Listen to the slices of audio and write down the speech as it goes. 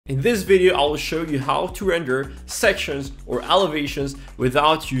In this video, I will show you how to render sections or elevations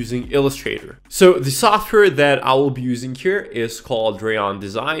without using Illustrator. So the software that I will be using here is called Rayon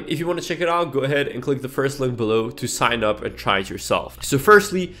Design. If you want to check it out, go ahead and click the first link below to sign up and try it yourself. So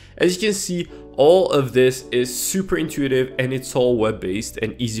firstly, as you can see, all of this is super intuitive and it's all web-based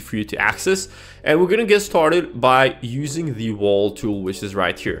and easy for you to access. And we're going to get started by using the wall tool, which is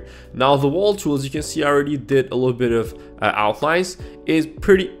right here. Now the wall tool, as you can see, I already did a little bit of outlines, is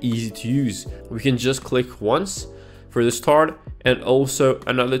pretty easy to use. We can just click once for the start and also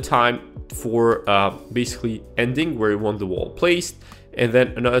another time for basically ending where we want the wall placed, and then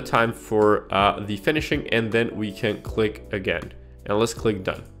another time for the finishing, and then we can click again and let's click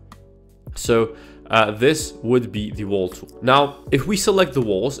done. So this would be the wall tool. Now, if we select the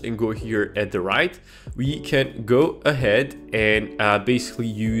walls and go here at the right, we can go ahead and basically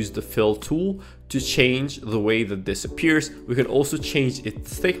use the fill tool to change the way that this appears. We can also change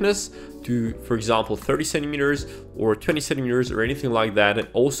its thickness to, for example, 30 centimeters or 20 centimeters or anything like that, and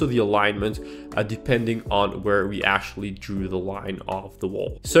also the alignment depending on where we actually drew the line of the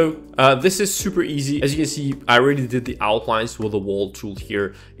wall. So this is super easy. As you can see, I already did the outlines with the wall tool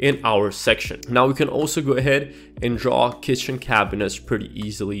here in our section. Now we can also go ahead and draw kitchen cabinets pretty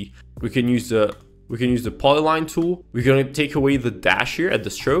easily. We can use the polyline tool. We're going to take away the dash here at the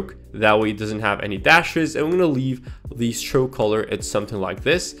stroke. That way it doesn't have any dashes. And we're going to leave the stroke color at something like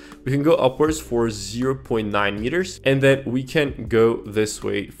this. We can go upwards for 0.9 meters. And then we can go this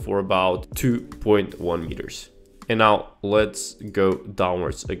way for about 2.1 meters. And now let's go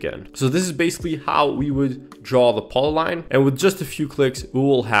downwards again. So this is basically how we would draw the polyline. And with just a few clicks, we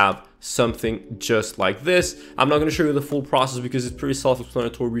will have something just like this. I'm not going to show you the full process because it's pretty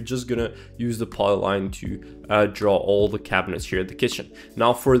self-explanatory. We're just going to use the polyline to draw all the cabinets here at the kitchen.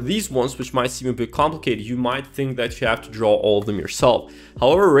 Now for these ones, which might seem a bit complicated, you might think that you have to draw all of them yourself.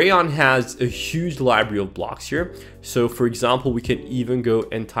 However, Rayon has a huge library of blocks here. So for example, we can even go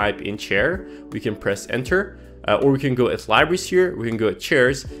and type in chair. We can press enter. Or we can go at libraries here, we can go at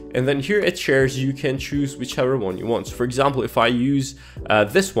chairs, and then here at chairs, you can choose whichever one you want. So for example, if I use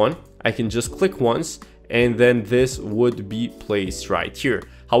this one, I can just click once, and then this would be placed right here.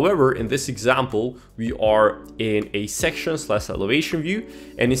 However, in this example, we are in a section / elevation view,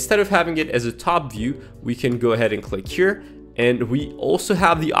 and instead of having it as a top view, we can go ahead and click here, and we also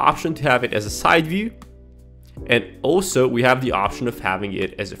have the option to have it as a side view. And also we have the option of having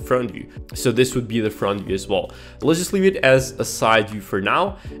it as a front view. So this would be the front view as well. Let's just leave it as a side view for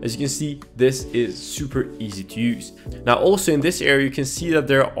now. As you can see, this is super easy to use. Now also in this area, you can see that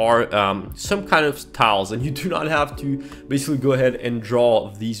there are some kind of tiles, and you do not have to basically go ahead and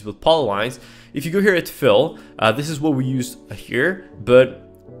draw these with polylines. If you go here at fill, this is what we use here,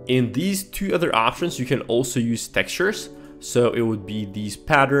 but in these two other options, you can also use textures. So it would be these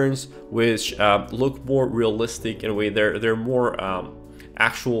patterns which look more realistic in a way. They're more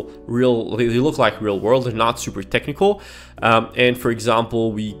actual real. They look like real world. They're not super technical. And for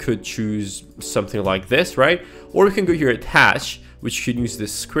example, we could choose something like this, right? Or we can go here at hatch, which you can use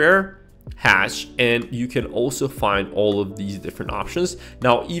this square hatch, and you can also find all of these different options.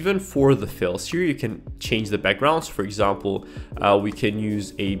 Now even for the fills here, you can change the backgrounds. For example, we can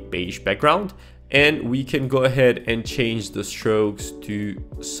use a beige background, and we can go ahead and change the strokes to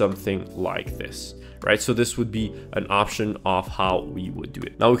something like this, right? So this would be an option of how we would do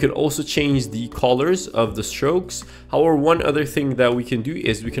it. Now we can also change the colors of the strokes. However, one other thing that we can do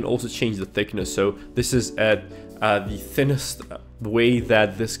is we can also change the thickness. So this is at the thinnest way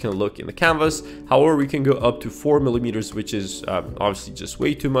that this can look in the canvas. However, we can go up to 4 millimeters, which is obviously just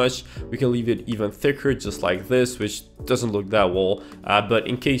way too much. We can leave it even thicker, just like this, which doesn't look that well. But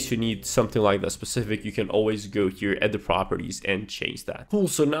in case you need something like that specific, you can always go here at the properties and change that. Cool.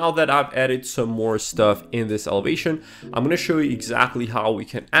 So now that I've added some more stuff in this elevation, I'm going to show you exactly how we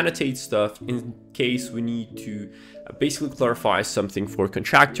can annotate stuff in case we need to basically clarify something for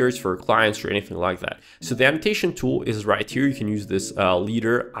contractors, for clients, or anything like that. So the annotation tool is right here. You can use this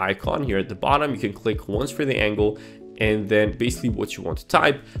leader icon here at the bottom. You can click once for the angle, and then basically what you want to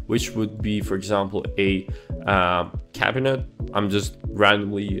type, which would be, for example, a cabinet. I'm just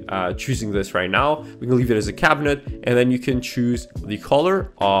randomly choosing this right now. We can leave it as a cabinet, and then you can choose the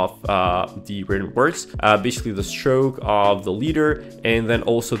color of the written words, basically the stroke of the leader, and then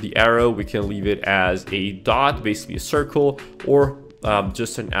also the arrow. We can leave it as a dot, basically a circle, or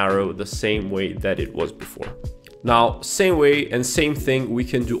just an arrow, the same way that it was before. Now, same way and same thing we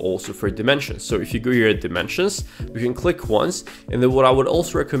can do also for dimensions. So if you go here at dimensions, we can click once. And then what I would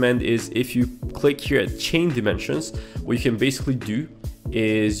also recommend is if you click here at chain dimensions, what you can basically do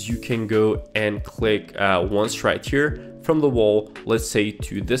is you can go and click once right here from the wall, let's say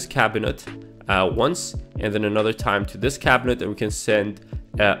to this cabinet once, and then another time to this cabinet, and we can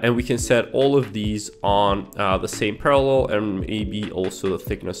set all of these on the same parallel, and maybe also the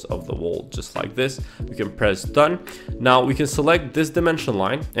thickness of the wall, just like this. We can press done. Now we can select this dimension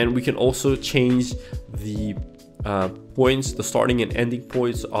line, and we can also change the points, the starting and ending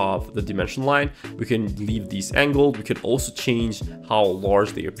points of the dimension line. We can leave these angled. We can also change how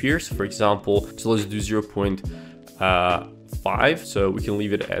large they appear. So for example, so let's do 0.5, so we can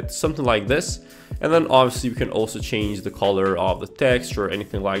leave it at something like this. And then obviously we can also change the color of the text or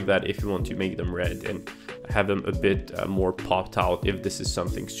anything like that if you want to make them red and have them a bit more popped out if this is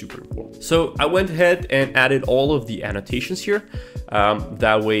something super important. So I went ahead and added all of the annotations here.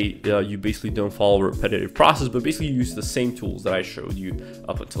 That way you basically don't follow a repetitive process, but basically use the same tools that I showed you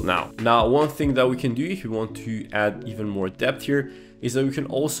up until now. Now, one thing that we can do if you want to add even more depth here is that we can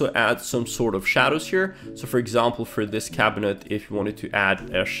also add some sort of shadows here. So for example, for this cabinet, if you wanted to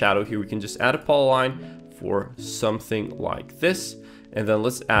add a shadow here, we can just add a polyline for something like this. And then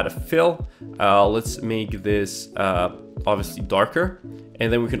let's add a fill. Let's make this obviously darker.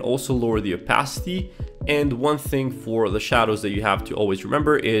 And then we can also lower the opacity. And one thing for the shadows that you have to always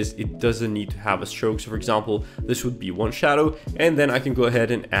remember is it doesn't need to have a stroke. So for example, this would be one shadow, and then I can go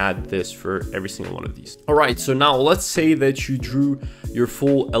ahead and add this for every single one of these. All right, so now let's say that you drew your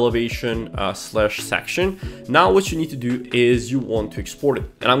full elevation slash section. Now what you need to do is you want to export it,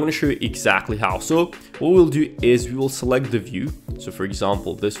 and I'm going to show you exactly how. So what we'll do is we will select the view. So for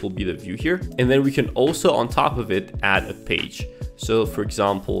example, this will be the view here, and then we can also on top of it add a page. So for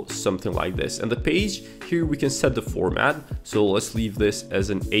example, something like this. And the page here, we can set the format. So let's leave this as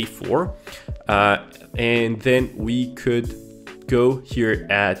an A4. And then we could go here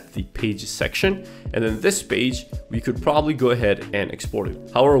at the pages section. And then this page, we could probably go ahead and export it.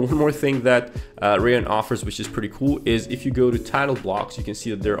 However, one more thing that Rayon offers, which is pretty cool, is if you go to title blocks, you can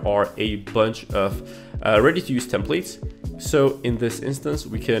see that there are a bunch of ready to use templates. So in this instance,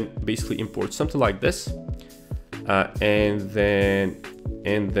 we can basically import something like this. And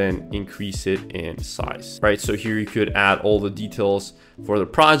then increase it in size, right? So here you could add all the details for the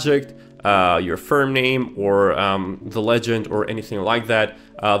project, your firm name, or the legend, or anything like that.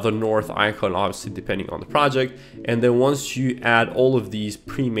 The north icon, obviously, depending on the project. And then once you add all of these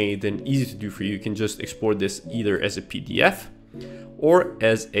pre-made and easy to do for you, you can just export this either as a PDF or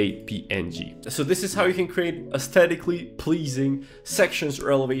as a PNG. So this is how you can create aesthetically pleasing sections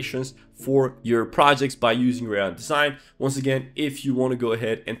or elevations for your projects by using Rayon Design. Once again, if you want to go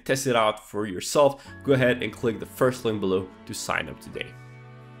ahead and test it out for yourself, go ahead and click the first link below to sign up today.